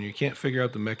somehow, and you can't figure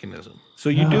out the mechanism. So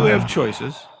you do have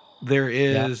choices. There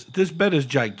is... This bed is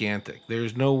gigantic.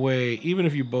 There's no way... Even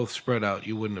if you both spread out,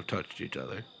 you wouldn't have touched each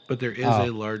other. But there is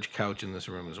a large couch in this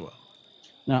room as well.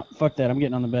 No, fuck that. I'm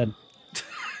getting on the bed.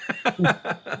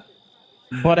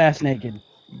 Butt ass naked.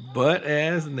 Butt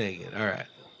ass naked. All right.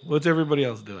 What's everybody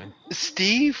else doing?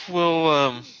 Steve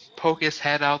will poke his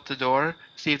head out the door,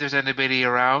 see if there's anybody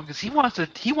around, because he wants a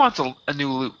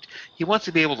new loot. He wants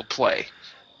to be able to play.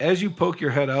 As you poke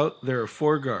your head out, there are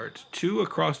 4 guards, 2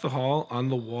 across the hall on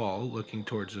the wall looking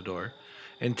towards the door,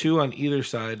 and 2 on either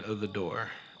side of the door.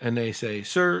 And they say,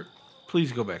 "Sir,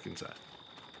 please go back inside."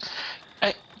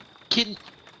 Okay.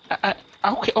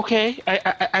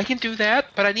 I can do that,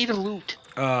 but I need a loot.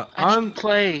 I need to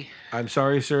play. I'm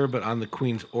sorry, sir, but on the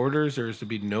Queen's orders, there is to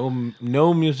be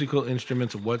no musical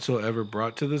instruments whatsoever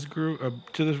brought to this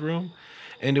room.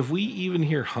 And if we even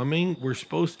hear humming, we're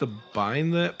supposed to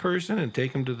bind that person and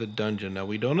take him to the dungeon. Now,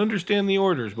 we don't understand the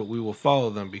orders, but we will follow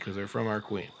them because they're from our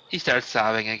queen. He starts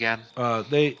sobbing again.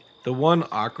 The one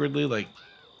awkwardly,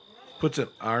 puts an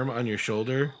arm on your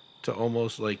shoulder to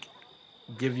almost,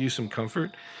 give you some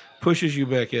comfort, pushes you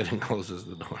back in and closes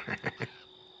the door.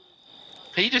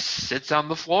 He just sits on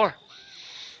the floor.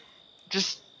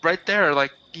 Just right there,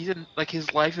 he didn't,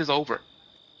 his life is over.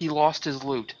 He lost his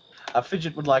loot.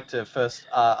 Fidget would like to first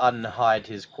unhide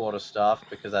his quarterstaff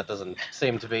because that doesn't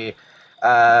seem to be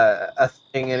a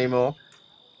thing anymore.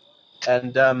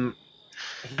 And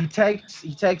he takes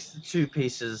the two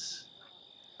pieces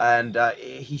and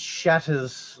he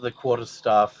shatters the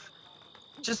quarterstaff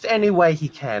just any way he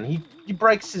can. He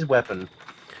breaks his weapon.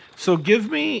 So give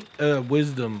me a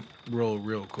wisdom roll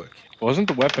real quick. Wasn't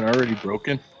the weapon already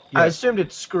broken? I assumed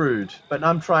it's screwed, but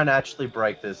I'm trying to actually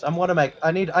break this.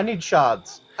 I need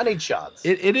shards. I need shards.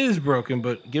 It is broken,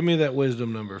 but give me that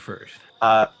wisdom number first.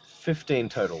 15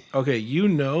 total. Okay, you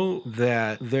know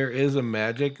that there is a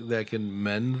magic that can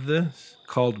mend this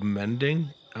called mending.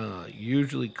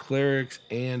 Usually clerics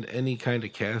and any kind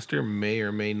of caster may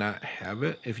or may not have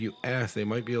it. If you ask, they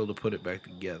might be able to put it back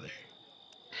together.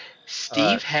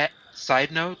 Steve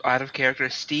side note, out of character,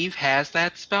 Steve has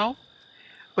that spell,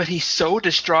 but he's so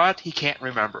distraught he can't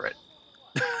remember it.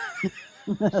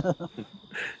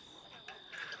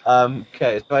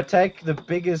 Okay, so I take the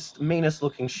biggest, meanest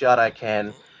looking shard I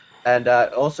can, and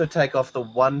also take off the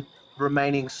one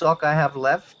remaining sock I have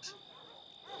left.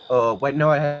 Oh, wait, no,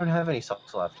 I don't have any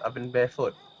socks left. I've been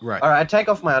barefoot. Right. Alright, I take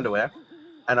off my underwear,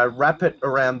 and I wrap it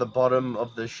around the bottom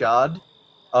of the shard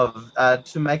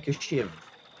to make a shiv.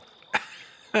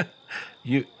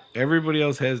 Everybody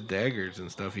else has daggers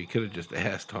and stuff. You could have just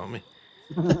asked, homie.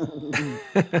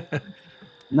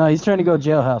 No, he's trying to go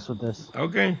jailhouse with this.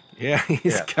 Okay. Yeah,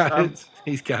 he's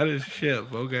got his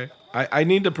shiv. Okay. I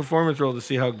need the performance roll to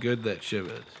see how good that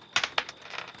shiv is.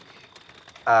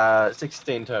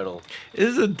 16 total. This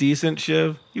is a decent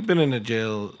shiv. You've been in the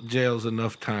jails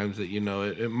enough times that you know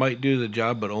it might do the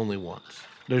job, but only once.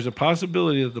 There's a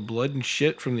possibility that the blood and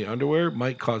shit from the underwear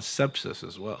might cause sepsis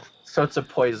as well. So it's a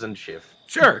poison shiv.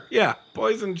 Sure, yeah,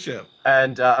 poison shiv.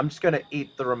 And I'm just going to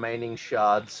eat the remaining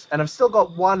shards. And I've still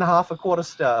got half a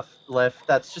quarterstaff left.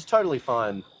 That's just totally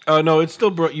fine. Oh, no, it's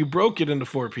still broke. You broke it into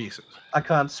 4 pieces. I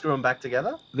can't screw them back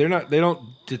together? They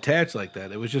don't detach like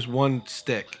that. It was just one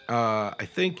stick. I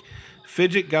think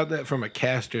Fidget got that from a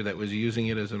caster that was using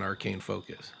it as an arcane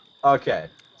focus. Okay.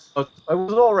 So it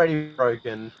was already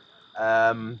broken.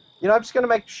 I'm just going to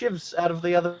make shivs out of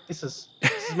the other pieces.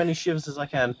 As many shivs as I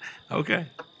can. Okay.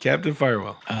 Captain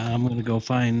Firewell. I'm going to go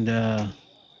find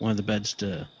one of the beds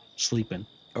to sleep in.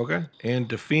 Okay. And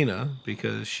Defina,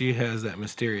 because she has that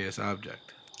mysterious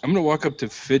object. I'm going to walk up to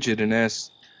Fidget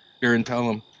and tell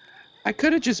him, I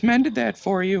could have just mended that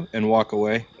for you, and walk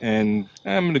away. And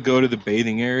I'm going to go to the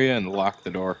bathing area and lock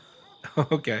the door.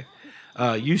 Okay.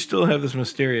 You still have this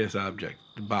mysterious object,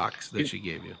 the box that she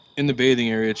gave you. In the bathing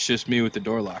area, it's just me with the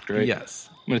door locked, right? Yes.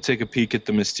 I'm going to take a peek at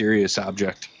the mysterious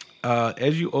object.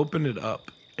 As you open it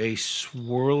up, a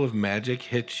swirl of magic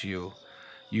hits you.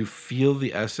 You feel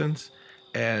the essence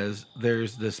as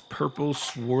there's this purple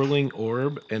swirling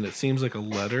orb, and it seems like a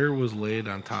letter was laid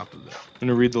on top of it. I'm going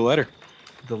to read the letter.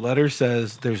 The letter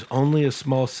says, "There's only a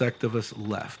small sect of us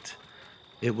left.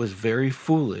 It was very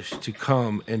foolish to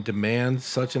come and demand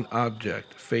such an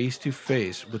object face to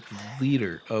face with the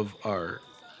leader of our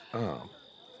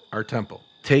temple.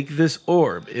 Take this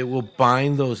orb. It will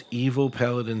bind those evil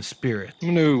paladin spirits."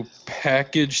 I'm going to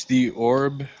package the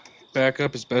orb back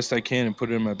up as best I can and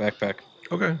put it in my backpack.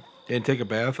 Okay. And take a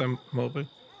bath, I'm hoping?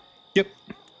 Yep.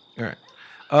 All right.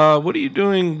 What are you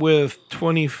doing with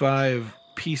 25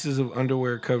 pieces of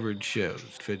underwear covered shivs,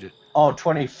 Fidget? Oh,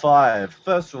 25.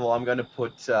 First of all, I'm going to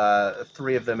put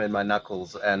 3 of them in my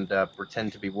knuckles and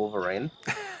pretend to be Wolverine.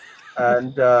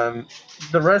 And the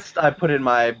rest I put in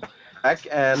my back,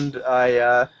 and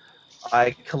I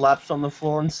collapse on the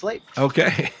floor and sleep.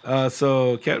 Okay.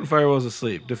 So Captain Firewall's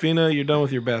asleep. Defina, you're done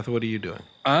with your bath. What are you doing?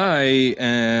 I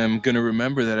am going to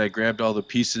remember that I grabbed all the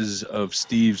pieces of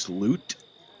Steve's loot,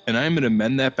 and I'm going to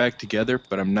mend that back together,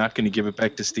 but I'm not going to give it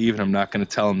back to Steve, and I'm not going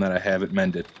to tell him that I have it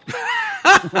mended.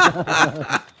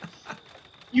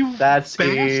 That's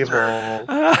evil.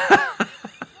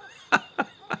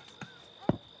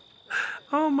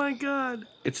 Oh my god.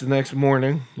 It's the next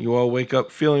morning. You all wake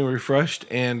up feeling refreshed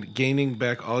and gaining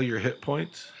back all your hit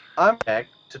points. I'm back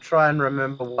to try and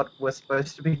remember what we're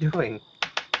supposed to be doing.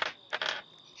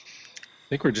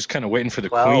 I think we're just kind of waiting for the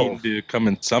queen to come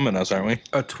and summon us, aren't we?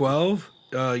 A 12?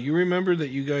 You remember that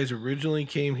you guys originally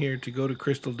came here to go to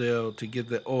Crystal Dale to get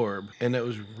the orb, and that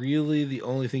was really the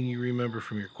only thing you remember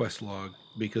from your quest log,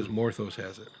 because Morthos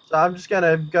has it. So I'm just going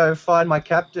to go find my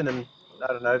captain and, I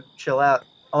don't know, chill out.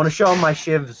 I want to show him my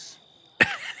shivs.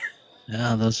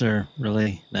 Yeah, those are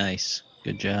really nice.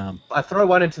 Good job. I throw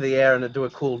one into the air and I do a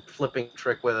cool flipping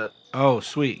trick with it. Oh,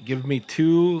 sweet. Give me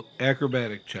 2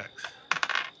 acrobatic checks.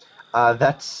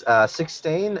 That's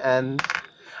 16 and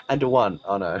a 1.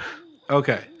 Oh, no.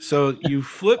 Okay, so you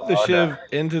flip the shiv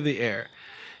into the air.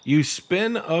 You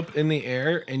spin up in the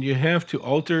air, and you have to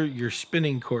alter your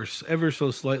spinning course ever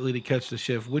so slightly to catch the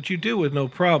shift, which you do with no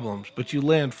problems, but you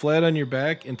land flat on your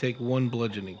back and take 1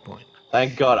 bludgeoning point.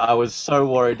 Thank God, I was so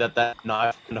worried that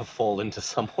knife was gonna fall into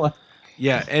someone.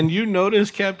 Yeah, and you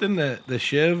notice, Captain, that the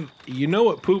shiv, you know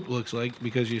what poop looks like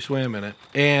because you swam in it,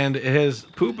 and it has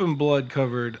poop and blood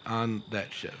covered on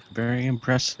that shiv. Very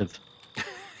impressive.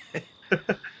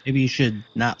 Maybe you should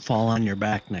not fall on your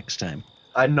back next time.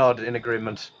 I nod in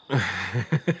agreement.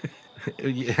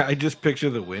 Yeah, I just picture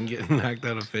the wind getting knocked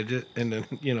out of Fidget, and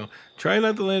then, try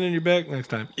not to land on your back next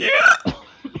time. Yeah!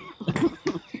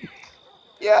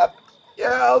 Yeah,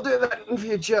 I'll do that in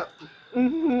future.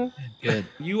 Mm-hmm. Good.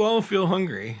 You all feel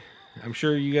hungry. I'm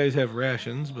sure you guys have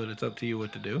rations, but it's up to you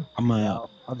what to do. I'm I'll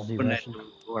do open that rations.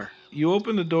 door. You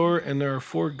open the door, and there are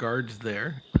 4 guards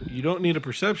there. You don't need a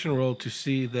perception roll to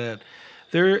see that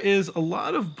there is a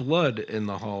lot of blood in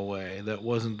the hallway that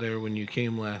wasn't there when you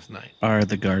came last night. Are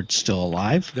the guards still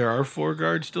alive? There are 4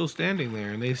 guards still standing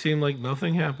there, and they seem like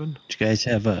nothing happened. Did you guys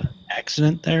have a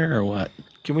accident there or what?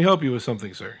 Can we help you with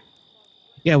something, sir?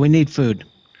 Yeah, we need food.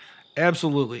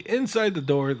 Absolutely. Inside the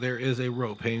door, there is a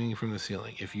rope hanging from the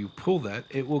ceiling. If you pull that,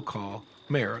 it will call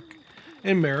Merrick,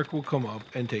 and Merrick will come up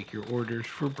and take your orders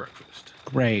for breakfast.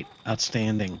 Great.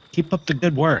 Outstanding. Keep up the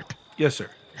good work. Yes,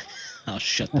 sir. I'll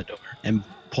shut the door and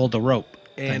pull the rope.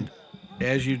 And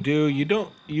as you do,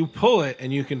 you pull it,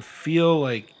 and you can feel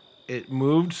like it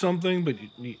moved something, but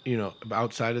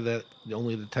outside of that,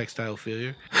 only the textile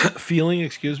feeling,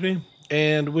 excuse me.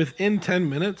 And within 10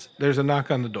 minutes, there's a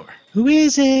knock on the door. Who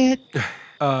is it?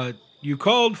 You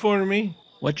called for me.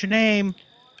 What's your name?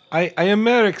 I am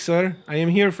Merrick, sir. I am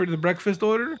here for the breakfast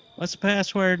order. What's the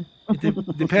password?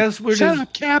 The password Shut is...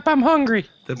 up, Cap. I'm hungry.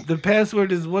 The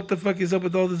password is, what the fuck is up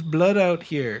with all this blood out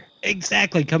here?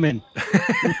 Exactly. Come in.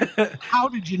 How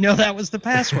did you know that was the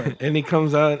password? And he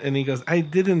comes out and he goes, I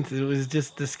didn't. It was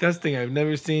just disgusting. I've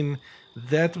never seen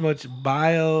that much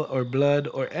bile or blood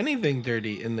or anything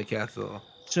dirty in the castle.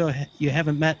 So you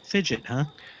haven't met Fidget, huh?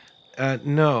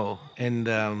 No.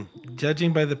 And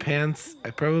judging by the pants,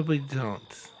 I probably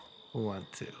don't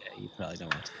want to. Yeah, you probably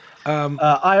don't want to.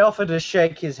 I offer to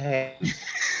shake his hand.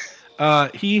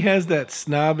 He has that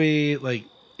snobby,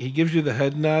 he gives you the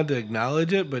head nod to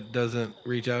acknowledge it, but doesn't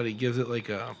reach out. He gives it like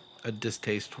a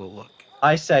distasteful look.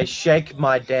 I say, shake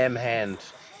my damn hand.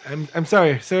 I'm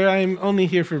sorry, sir. I'm only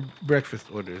here for breakfast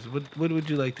orders. What would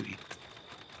you like to eat?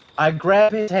 I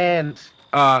grab his hand.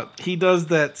 He does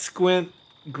that squint,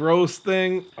 gross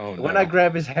thing. Oh, no. When I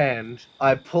grab his hand,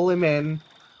 I pull him in,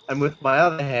 and with my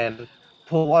other hand,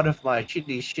 pull one of my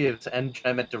shitty shivs and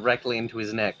jam it directly into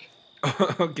his neck.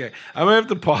 Okay, I'm gonna have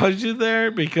to pause you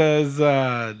there because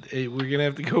we're gonna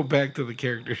have to go back to the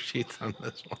character sheets on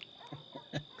this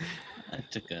one. I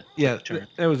took a turn.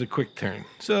 That was a quick turn.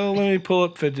 So let me pull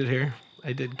up Fidget here.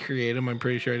 I did create him. I'm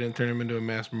pretty sure I didn't turn him into a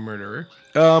mass murderer.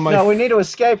 No, we need to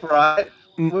escape, right?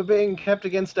 We're being kept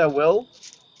against our will?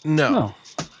 No.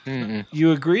 Mm-mm.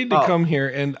 You agreed to come here,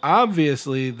 and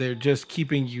obviously they're just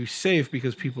keeping you safe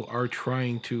because people are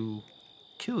trying to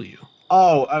kill you.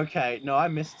 Oh, okay. No, I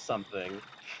missed something.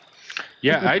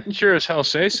 Yeah, I'd sure as hell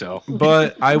say so.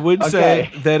 But I would say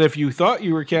Okay. that if you thought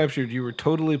you were captured, you were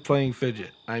totally playing Fidget.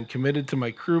 I'm committed to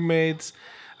my crewmates.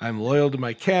 I'm loyal to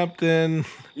my captain.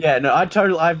 Yeah, no, I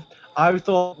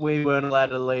thought we weren't allowed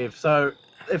to leave. So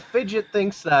if Fidget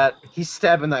thinks that, he's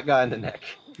stabbing that guy in the neck.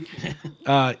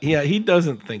 Yeah, he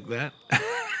doesn't think that.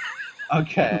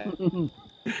 Okay.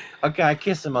 Okay, I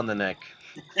kiss him on the neck.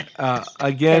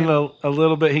 Again, a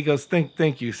little bit. He goes,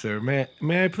 "Thank you, sir.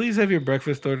 May I please have your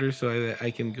breakfast order so that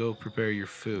I can go prepare your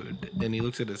food?" And he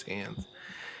looks at his hands.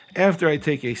 After I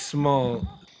take a small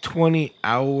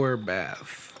 20-hour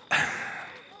bath.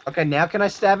 Okay, now can I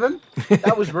stab him?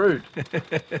 That was rude.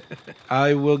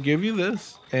 I will give you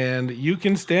this, and you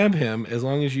can stab him as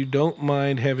long as you don't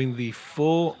mind having the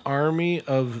full army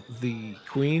of the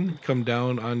queen come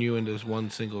down on you in this one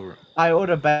single room. I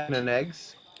order bacon and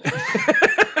eggs.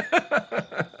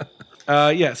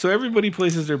 Yeah, so everybody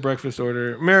places their breakfast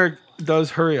order. Merrick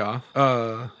does hurry off.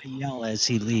 I yell as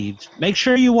he leaves. Make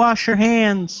sure you wash your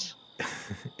hands.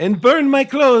 And burn my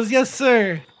clothes, yes,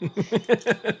 sir.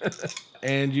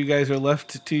 And you guys are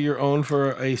left to your own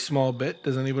for a small bit.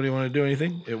 Does anybody want to do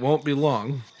anything? It won't be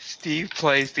long. Steve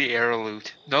plays the air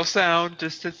lute. No sound,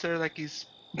 just sits there like he's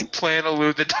playing a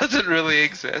lute that doesn't really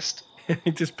exist.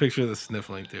 Just picture the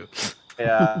sniffling, too.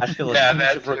 Yeah, I feel a Yeah, sense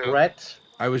that of too. regret.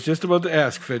 I was just about to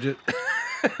ask, Fidget.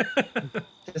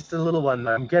 Just a little one,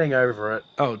 though. I'm getting over it.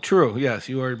 Oh, true. Yes,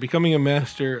 you are becoming a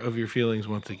master of your feelings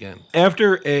once again.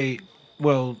 After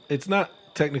well, it's not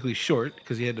technically short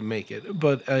because he had to make it,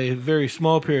 but a very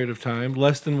small period of time,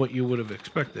 less than what you would have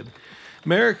expected.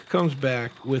 Merrick comes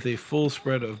back with a full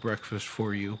spread of breakfast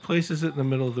for you, places it in the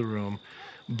middle of the room,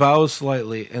 bows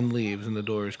slightly, and leaves, and the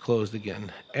door is closed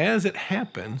again. As it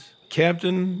happens,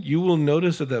 Captain, you will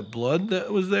notice that blood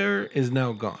that was there is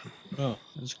now gone. Oh,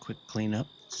 that was a quick cleanup.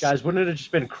 Guys, wouldn't it have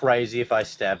just been crazy if I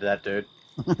stabbed that dude?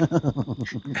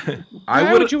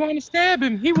 Why would you want to stab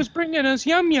him? He was bringing us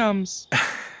yum-yums.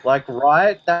 Like,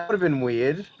 right? That would have been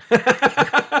weird.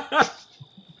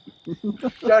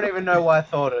 Don't even know why I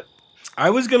thought it. I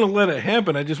was going to let it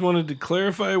happen. I just wanted to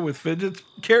clarify with Fidget's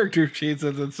character sheets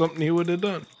that it's something he would have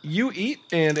done. You eat,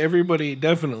 and everybody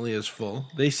definitely is full.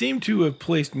 They seem to have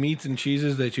placed meats and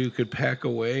cheeses that you could pack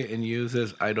away and use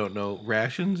as, I don't know,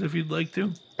 rations if you'd like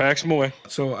to. Pack some away.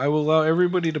 So I will allow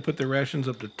everybody to put their rations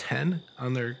up to 10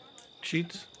 on their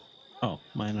sheets. Oh,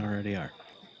 mine already are.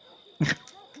 The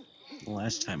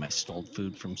last time I stole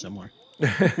food from somewhere.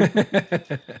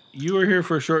 You were here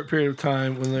for a short period of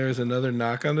time when there is another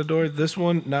knock on the door. This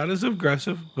one, not as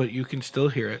aggressive, but you can still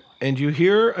hear it. And you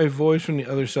hear a voice from the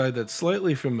other side that's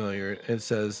slightly familiar. It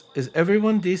says, "Is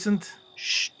everyone decent?"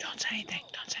 Shh, don't say anything,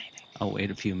 don't say anything. I'll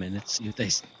wait a few minutes, see if they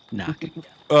knock again.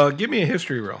 Give me a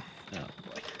history roll. Oh,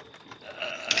 boy.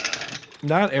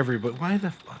 Not everybody. Why the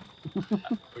fuck?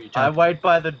 I wait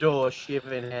by the door,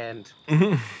 shiv in hand.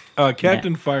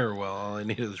 Captain Firewell, all I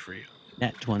need is for you.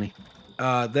 Nat 20.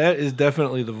 That is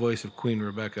definitely the voice of Queen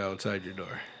Rebecca outside your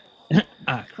door.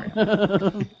 Ah,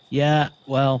 crap. Yeah,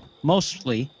 well,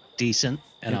 mostly decent,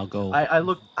 and I'll go. I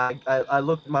look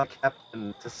at my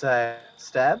captain to say,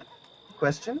 stab?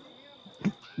 Question?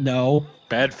 No.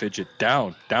 Bad Fidget.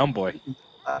 Down, boy.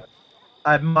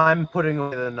 I mime putting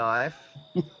away the knife,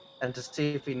 and to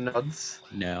see if he nods.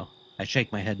 No. I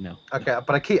shake my head no. Okay,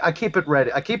 but I keep it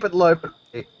ready. I keep it low.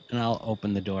 And I'll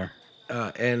open the door.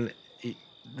 And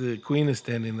the queen is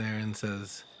standing there and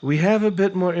says, "We have a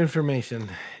bit more information.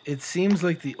 It seems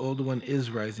like the old one is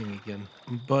rising again,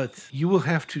 but you will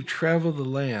have to travel the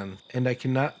land, and I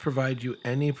cannot provide you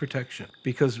any protection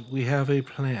because we have a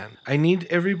plan. I need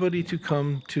everybody to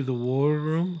come to the war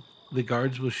room. The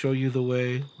guards will show you the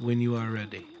way when you are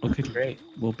ready." Okay, great.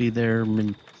 We'll be there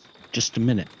in just a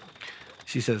minute.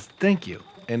 She says, "Thank you."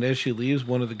 And as she leaves,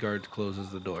 one of the guards closes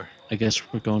the door. I guess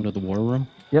we're going to the war room?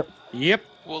 Yep.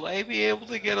 Will I be able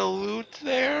to get a loot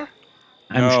there?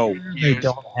 I'm No. sure they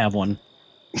don't have one.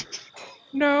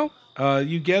 No.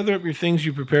 You gather up your things,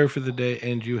 you prepare for the day,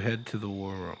 and you head to the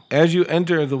war room. As you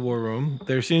enter the war room,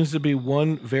 there seems to be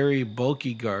one very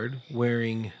bulky guard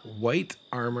wearing white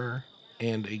armor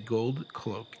and a gold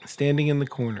cloak, standing in the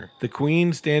corner. The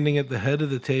queen standing at the head of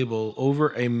the table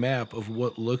over a map of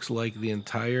what looks like the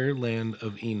entire land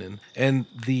of Enon, and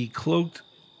the cloaked,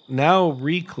 now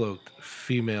recloaked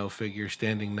female figure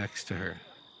standing next to her.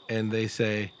 And they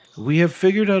say, "We have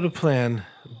figured out a plan,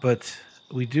 but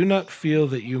we do not feel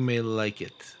that you may like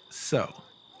it. So,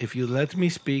 if you let me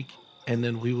speak, and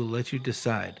then we will let you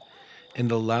decide,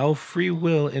 and allow free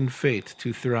will and fate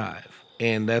to thrive."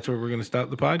 And that's where we're going to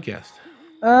stop the podcast.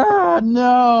 Ah,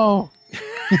 no.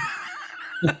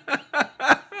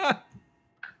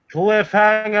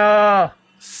 Cliffhanger!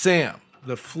 Sam,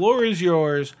 the floor is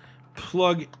yours.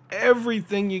 Plug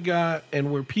everything you got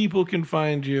and where people can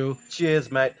find you.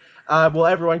 Cheers, mate. Well,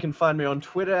 everyone can find me on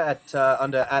Twitter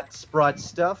under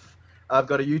 @SpriteStuff. I've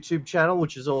got a YouTube channel,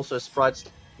 which is also SpriteStuff.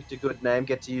 It's a good name.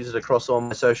 Get to use it across all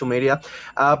my social media.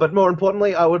 But more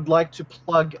importantly, I would like to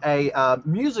plug a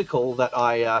musical that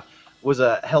I was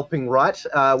helping write.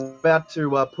 We're about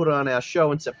to put on our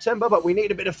show in September, but we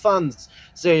need a bit of funds.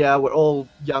 See, we're all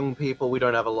young people. We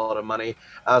don't have a lot of money.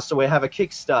 So we have a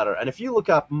Kickstarter. And if you look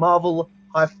up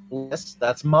Marvel-less,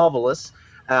 that's Marvelous,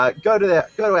 go to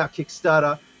our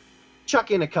Kickstarter.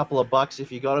 Chuck in a couple of bucks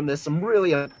if you got them. There's some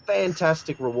really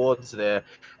fantastic rewards there,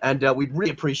 and we'd really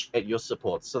appreciate your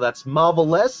support. So that's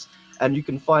Marvel-less, and you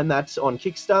can find that on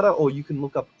Kickstarter, or you can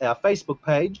look up our Facebook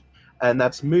page, and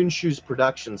that's Moonshoes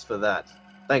Productions for that.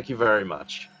 Thank you very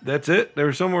much. That's it? There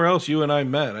was somewhere else you and I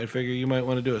met. I figure you might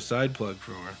want to do a side plug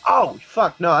for her. Oh,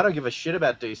 fuck, no, I don't give a shit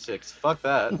about D6. Fuck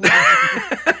that.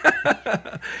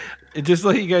 Just to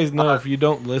let you guys know, if you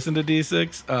don't listen to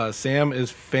D6, Sam is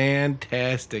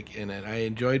fantastic in it. I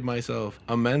enjoyed myself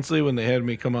immensely when they had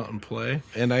me come out and play.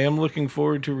 And I am looking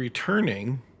forward to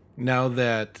returning now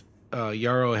that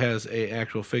Yarrow has a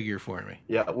actual figure for me.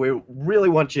 Yeah, we really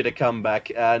want you to come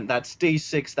back. And that's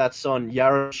D6. That's on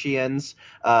Yarrow Shien's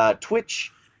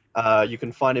Twitch. You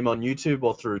can find him on YouTube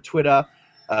or through Twitter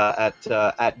at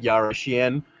Yarrow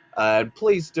Shien. And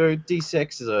please do.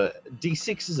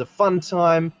 D6 is a fun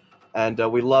time. And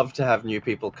we love to have new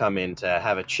people come in to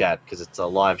have a chat because it's a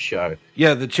live show.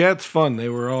 Yeah, the chat's fun. They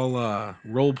were all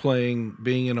role-playing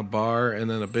being in a bar, and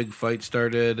then a big fight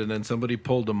started, and then somebody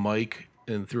pulled a mic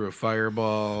and threw a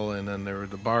fireball, and then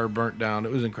the bar burnt down.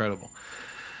 It was incredible.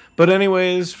 But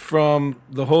anyways, from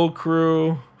the whole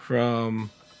crew, from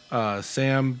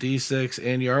Sam, D6,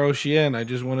 and Yaro Shien, I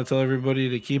just want to tell everybody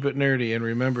to keep it nerdy and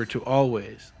remember to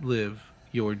always live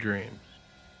your dreams.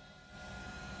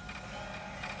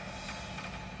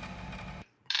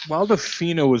 While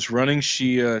Defina was running,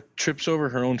 she trips over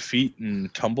her own feet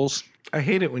and tumbles. I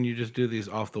hate it when you just do these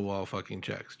off-the-wall fucking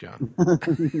checks, John.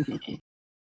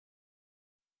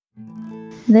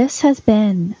 This has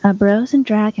been a Bros and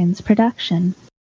Dragons production.